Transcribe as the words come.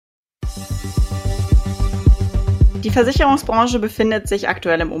Die Versicherungsbranche befindet sich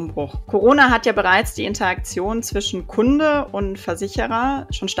aktuell im Umbruch. Corona hat ja bereits die Interaktion zwischen Kunde und Versicherer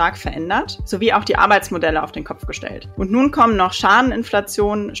schon stark verändert, sowie auch die Arbeitsmodelle auf den Kopf gestellt. Und nun kommen noch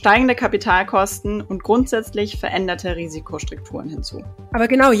Schadeninflation, steigende Kapitalkosten und grundsätzlich veränderte Risikostrukturen hinzu. Aber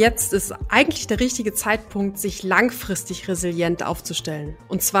genau jetzt ist eigentlich der richtige Zeitpunkt, sich langfristig resilient aufzustellen.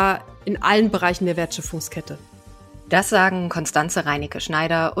 Und zwar in allen Bereichen der Wertschöpfungskette. Das sagen Constanze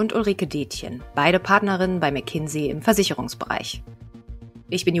Reinecke-Schneider und Ulrike Detjen, beide Partnerinnen bei McKinsey im Versicherungsbereich.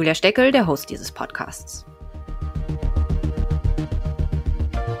 Ich bin Julia Steckel, der Host dieses Podcasts.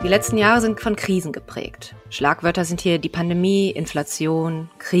 Die letzten Jahre sind von Krisen geprägt. Schlagwörter sind hier die Pandemie, Inflation,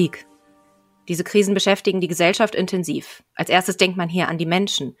 Krieg. Diese Krisen beschäftigen die Gesellschaft intensiv. Als erstes denkt man hier an die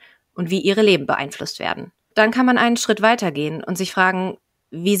Menschen und wie ihre Leben beeinflusst werden. Dann kann man einen Schritt weitergehen und sich fragen,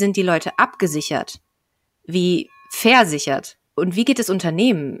 wie sind die Leute abgesichert? Wie versichert? Und wie geht es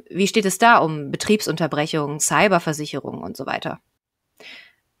Unternehmen? Wie steht es da um Betriebsunterbrechungen, Cyberversicherungen und so weiter?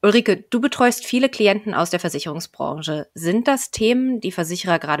 Ulrike, du betreust viele Klienten aus der Versicherungsbranche. Sind das Themen, die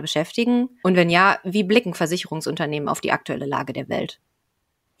Versicherer gerade beschäftigen? Und wenn ja, wie blicken Versicherungsunternehmen auf die aktuelle Lage der Welt?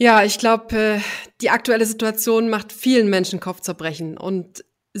 Ja, ich glaube, die aktuelle Situation macht vielen Menschen Kopfzerbrechen und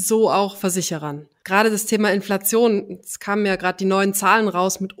so auch Versicherern. Gerade das Thema Inflation, es kamen ja gerade die neuen Zahlen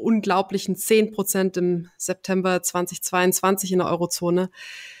raus mit unglaublichen 10% im September 2022 in der Eurozone.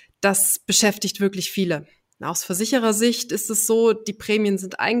 Das beschäftigt wirklich viele. Aus Versicherersicht ist es so, die Prämien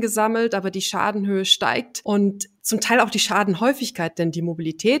sind eingesammelt, aber die Schadenhöhe steigt und zum Teil auch die Schadenhäufigkeit, denn die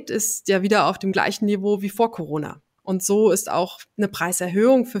Mobilität ist ja wieder auf dem gleichen Niveau wie vor Corona. Und so ist auch eine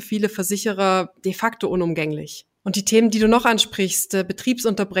Preiserhöhung für viele Versicherer de facto unumgänglich. Und die Themen, die du noch ansprichst,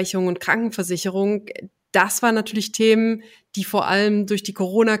 Betriebsunterbrechung und Krankenversicherung, das waren natürlich Themen, die vor allem durch die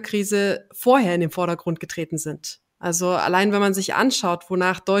Corona-Krise vorher in den Vordergrund getreten sind. Also allein wenn man sich anschaut,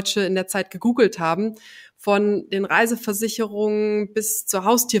 wonach Deutsche in der Zeit gegoogelt haben, von den Reiseversicherungen bis zur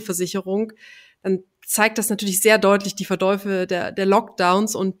Haustierversicherung, dann zeigt das natürlich sehr deutlich die Verläufe der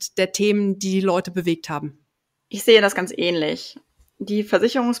Lockdowns und der Themen, die die Leute bewegt haben. Ich sehe das ganz ähnlich. Die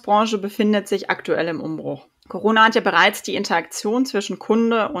Versicherungsbranche befindet sich aktuell im Umbruch. Corona hat ja bereits die Interaktion zwischen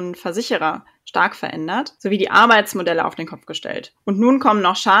Kunde und Versicherer stark verändert, sowie die Arbeitsmodelle auf den Kopf gestellt. Und nun kommen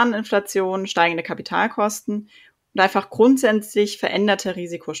noch Schadeninflation, steigende Kapitalkosten und einfach grundsätzlich veränderte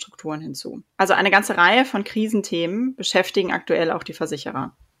Risikostrukturen hinzu. Also eine ganze Reihe von Krisenthemen beschäftigen aktuell auch die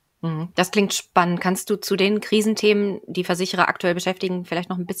Versicherer. Das klingt spannend. Kannst du zu den Krisenthemen, die Versicherer aktuell beschäftigen, vielleicht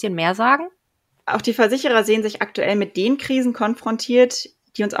noch ein bisschen mehr sagen? Auch die Versicherer sehen sich aktuell mit den Krisen konfrontiert,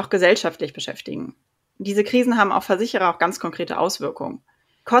 die uns auch gesellschaftlich beschäftigen. Diese Krisen haben auf Versicherer auch ganz konkrete Auswirkungen.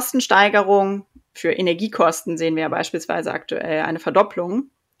 Kostensteigerung, für Energiekosten sehen wir ja beispielsweise aktuell eine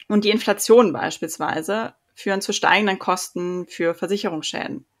Verdopplung. Und die Inflation beispielsweise führen zu steigenden Kosten für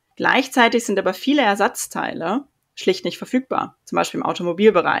Versicherungsschäden. Gleichzeitig sind aber viele Ersatzteile schlicht nicht verfügbar. Zum Beispiel im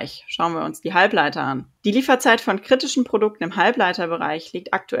Automobilbereich. Schauen wir uns die Halbleiter an. Die Lieferzeit von kritischen Produkten im Halbleiterbereich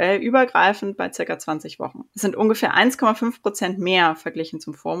liegt aktuell übergreifend bei ca. 20 Wochen. Das sind ungefähr 1,5% mehr verglichen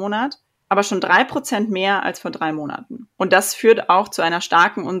zum Vormonat, aber schon 3% mehr als vor 3 Monaten. Und das führt auch zu einer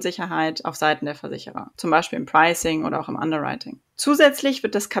starken Unsicherheit auf Seiten der Versicherer, zum Beispiel im Pricing oder auch im Underwriting. Zusätzlich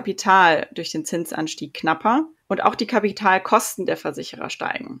wird das Kapital durch den Zinsanstieg knapper und auch die Kapitalkosten der Versicherer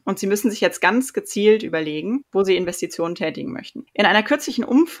steigen. Und sie müssen sich jetzt ganz gezielt überlegen, wo sie Investitionen tätigen möchten. In einer kürzlichen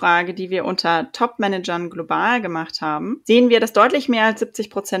Umfrage, die wir unter Top-Managern global gemacht haben, sehen wir, dass deutlich mehr als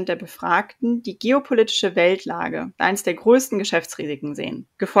 70% der Befragten die geopolitische Weltlage eines der größten Geschäftsrisiken sehen,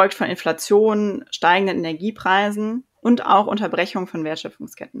 gefolgt von Inflation, steigenden Energiepreisen und auch Unterbrechung von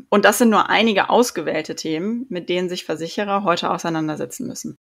Wertschöpfungsketten. Und das sind nur einige ausgewählte Themen, mit denen sich Versicherer heute auseinandersetzen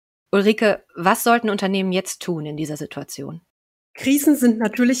müssen. Ulrike, was sollten Unternehmen jetzt tun in dieser Situation? Krisen sind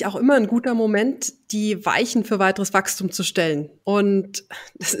natürlich auch immer ein guter Moment, die Weichen für weiteres Wachstum zu stellen. Und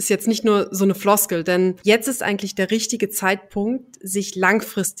das ist jetzt nicht nur so eine Floskel, denn jetzt ist eigentlich der richtige Zeitpunkt, sich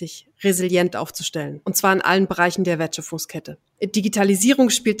langfristig resilient aufzustellen. Und zwar in allen Bereichen der Wertschöpfungskette. Digitalisierung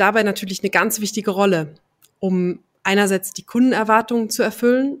spielt dabei natürlich eine ganz wichtige Rolle, um einerseits die Kundenerwartungen zu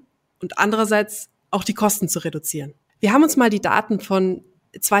erfüllen und andererseits auch die Kosten zu reduzieren. Wir haben uns mal die Daten von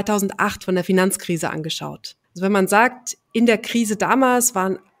 2008 von der Finanzkrise angeschaut. Also wenn man sagt, in der Krise damals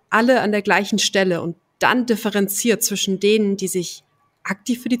waren alle an der gleichen Stelle und dann differenziert zwischen denen, die sich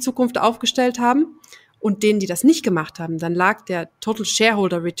aktiv für die Zukunft aufgestellt haben und denen, die das nicht gemacht haben, dann lag der Total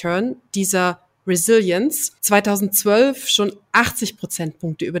Shareholder Return dieser Resilience 2012 schon 80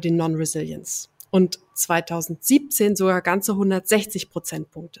 Prozentpunkte über den Non-Resilience. Und 2017 sogar ganze 160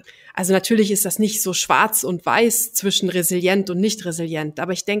 Prozentpunkte. Also natürlich ist das nicht so schwarz und weiß zwischen resilient und nicht resilient,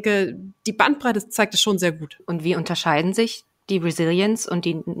 aber ich denke, die Bandbreite zeigt es schon sehr gut. Und wie unterscheiden sich die Resilience und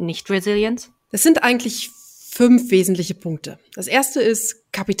die Nicht-Resilience? Das sind eigentlich 5 wesentliche Punkte. Das erste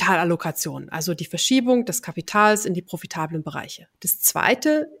ist Kapitalallokation, also die Verschiebung des Kapitals in die profitablen Bereiche. Das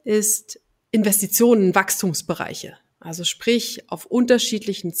zweite ist Investitionen in Wachstumsbereiche, also sprich auf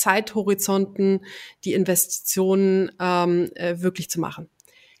unterschiedlichen Zeithorizonten die Investitionen wirklich zu machen.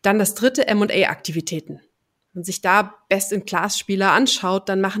 Dann das dritte, M&A-Aktivitäten. Wenn man sich da Best-in-Class-Spieler anschaut,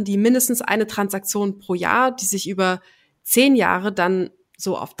 dann machen die mindestens eine Transaktion pro Jahr, die sich über 10 Jahre dann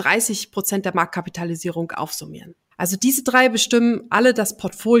so auf 30% der Marktkapitalisierung aufsummieren. Also diese 3 bestimmen alle das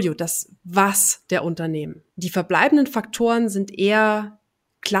Portfolio, das Was der Unternehmen. Die verbleibenden Faktoren sind eher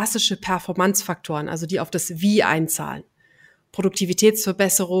klassische Performance-Faktoren, also die auf das Wie einzahlen.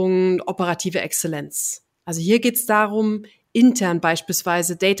 Produktivitätsverbesserungen, operative Exzellenz. Also hier geht es darum, intern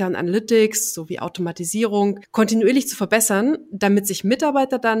beispielsweise Data and Analytics sowie Automatisierung kontinuierlich zu verbessern, damit sich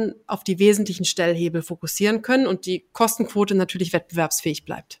Mitarbeiter dann auf die wesentlichen Stellhebel fokussieren können und die Kostenquote natürlich wettbewerbsfähig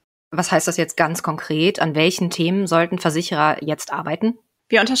bleibt. Was heißt das jetzt ganz konkret? An welchen Themen sollten Versicherer jetzt arbeiten?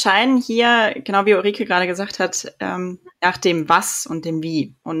 Wir unterscheiden hier, genau wie Ulrike gerade gesagt hat, nach dem Was und dem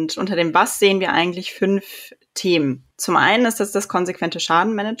Wie. Und unter dem Was sehen wir eigentlich 5 Themen. Zum einen ist das konsequente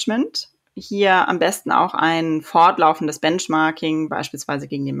Schadenmanagement. Hier am besten auch ein fortlaufendes Benchmarking, beispielsweise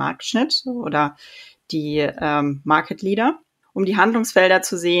gegen den Marktschnitt oder die Market Leader, um die Handlungsfelder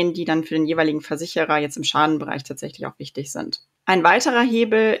zu sehen, die dann für den jeweiligen Versicherer jetzt im Schadenbereich tatsächlich auch wichtig sind. Ein weiterer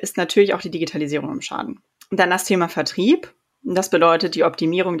Hebel ist natürlich auch die Digitalisierung im Schaden. Und dann das Thema Vertrieb. Das bedeutet die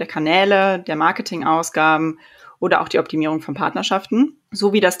Optimierung der Kanäle, der Marketingausgaben oder auch die Optimierung von Partnerschaften,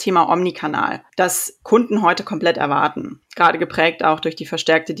 sowie das Thema Omnikanal, das Kunden heute komplett erwarten. Gerade geprägt auch durch die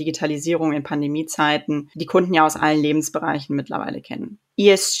verstärkte Digitalisierung in Pandemiezeiten, die Kunden ja aus allen Lebensbereichen mittlerweile kennen.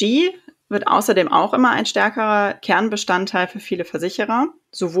 ESG wird außerdem auch immer ein stärkerer Kernbestandteil für viele Versicherer,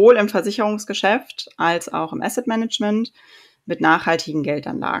 sowohl im Versicherungsgeschäft als auch im Asset Management mit nachhaltigen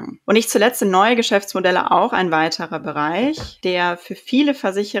Geldanlagen. Und nicht zuletzt sind neue Geschäftsmodelle auch ein weiterer Bereich, der für viele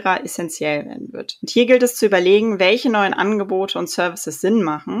Versicherer essentiell werden wird. Und hier gilt es zu überlegen, welche neuen Angebote und Services Sinn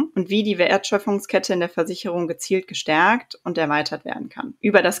machen und wie die Wertschöpfungskette in der Versicherung gezielt gestärkt und erweitert werden kann,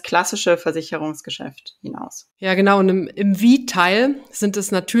 über das klassische Versicherungsgeschäft hinaus. Ja, genau. Und im Wie-Teil sind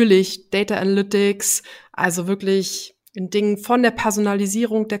es natürlich Data Analytics, also wirklich in Dingen von der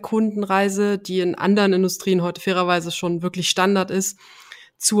Personalisierung der Kundenreise, die in anderen Industrien heute fairerweise schon wirklich Standard ist,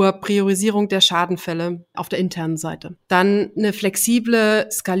 zur Priorisierung der Schadenfälle auf der internen Seite. Dann eine flexible,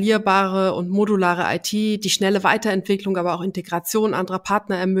 skalierbare und modulare IT, die schnelle Weiterentwicklung, aber auch Integration anderer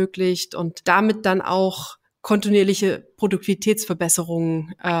Partner ermöglicht und damit dann auch kontinuierliche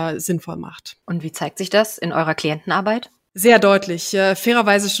Produktivitätsverbesserungen sinnvoll macht. Und wie zeigt sich das in eurer Klientenarbeit? Sehr deutlich,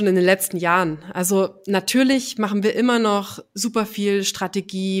 fairerweise schon in den letzten Jahren. Also natürlich machen wir immer noch super viel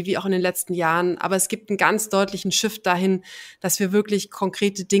Strategie, wie auch in den letzten Jahren, aber es gibt einen ganz deutlichen Shift dahin, dass wir wirklich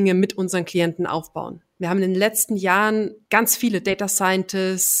konkrete Dinge mit unseren Klienten aufbauen. Wir haben in den letzten Jahren ganz viele Data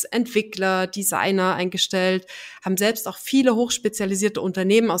Scientists, Entwickler, Designer eingestellt, haben selbst auch viele hochspezialisierte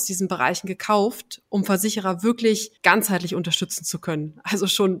Unternehmen aus diesen Bereichen gekauft, um Versicherer wirklich ganzheitlich unterstützen zu können. Also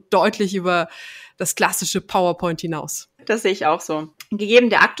schon deutlich über das klassische PowerPoint hinaus. Das sehe ich auch so.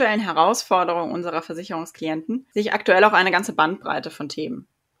 Gegeben der aktuellen Herausforderungen unserer Versicherungsklienten sehe ich aktuell auch eine ganze Bandbreite von Themen.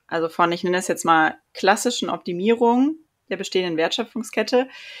 Also von, ich nenne es jetzt mal, klassischen Optimierungen der bestehenden Wertschöpfungskette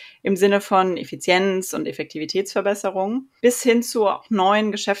im Sinne von Effizienz- und Effektivitätsverbesserung bis hin zu auch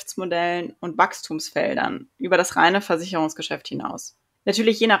neuen Geschäftsmodellen und Wachstumsfeldern über das reine Versicherungsgeschäft hinaus.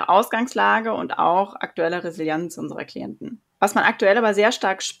 Natürlich je nach Ausgangslage und auch aktueller Resilienz unserer Klienten. Was man aktuell aber sehr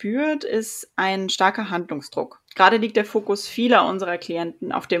stark spürt, ist ein starker Handlungsdruck. Gerade liegt der Fokus vieler unserer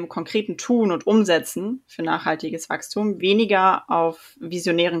Klienten auf dem konkreten Tun und Umsetzen für nachhaltiges Wachstum, weniger auf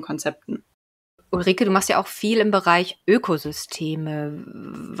visionären Konzepten. Ulrike, du machst ja auch viel im Bereich Ökosysteme.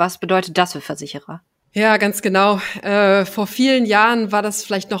 Was bedeutet das für Versicherer? Ja, ganz genau. Vor vielen Jahren war das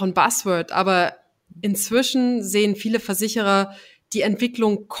vielleicht noch ein Buzzword, aber inzwischen sehen viele Versicherer, die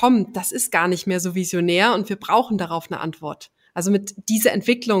Entwicklung kommt, das ist gar nicht mehr so visionär und wir brauchen darauf eine Antwort. Also mit dieser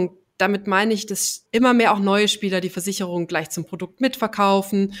Entwicklung, damit meine ich, dass immer mehr auch neue Spieler die Versicherung gleich zum Produkt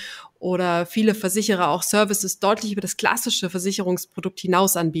mitverkaufen oder viele Versicherer auch Services deutlich über das klassische Versicherungsprodukt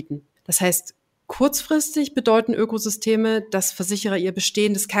hinaus anbieten. Das heißt, kurzfristig bedeuten Ökosysteme, dass Versicherer ihr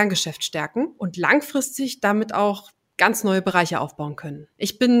bestehendes Kerngeschäft stärken und langfristig damit auch ganz neue Bereiche aufbauen können.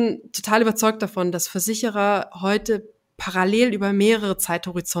 Ich bin total überzeugt davon, dass Versicherer heute parallel über mehrere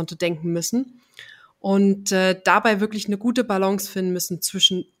Zeithorizonte denken müssen und dabei wirklich eine gute Balance finden müssen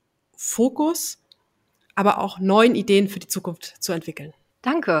zwischen Fokus, aber auch neuen Ideen für die Zukunft zu entwickeln.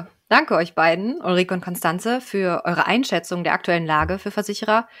 Danke. Danke euch beiden, Ulrike und Constanze, für eure Einschätzung der aktuellen Lage für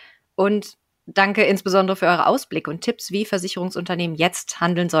Versicherer und Danke insbesondere für eure Ausblicke und Tipps, wie Versicherungsunternehmen jetzt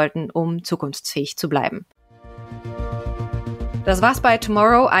handeln sollten, um zukunftsfähig zu bleiben. Das war's bei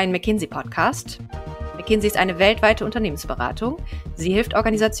Tomorrow, ein McKinsey-Podcast. McKinsey ist eine weltweite Unternehmensberatung. Sie hilft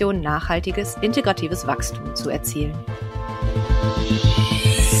Organisationen, nachhaltiges, integratives Wachstum zu erzielen.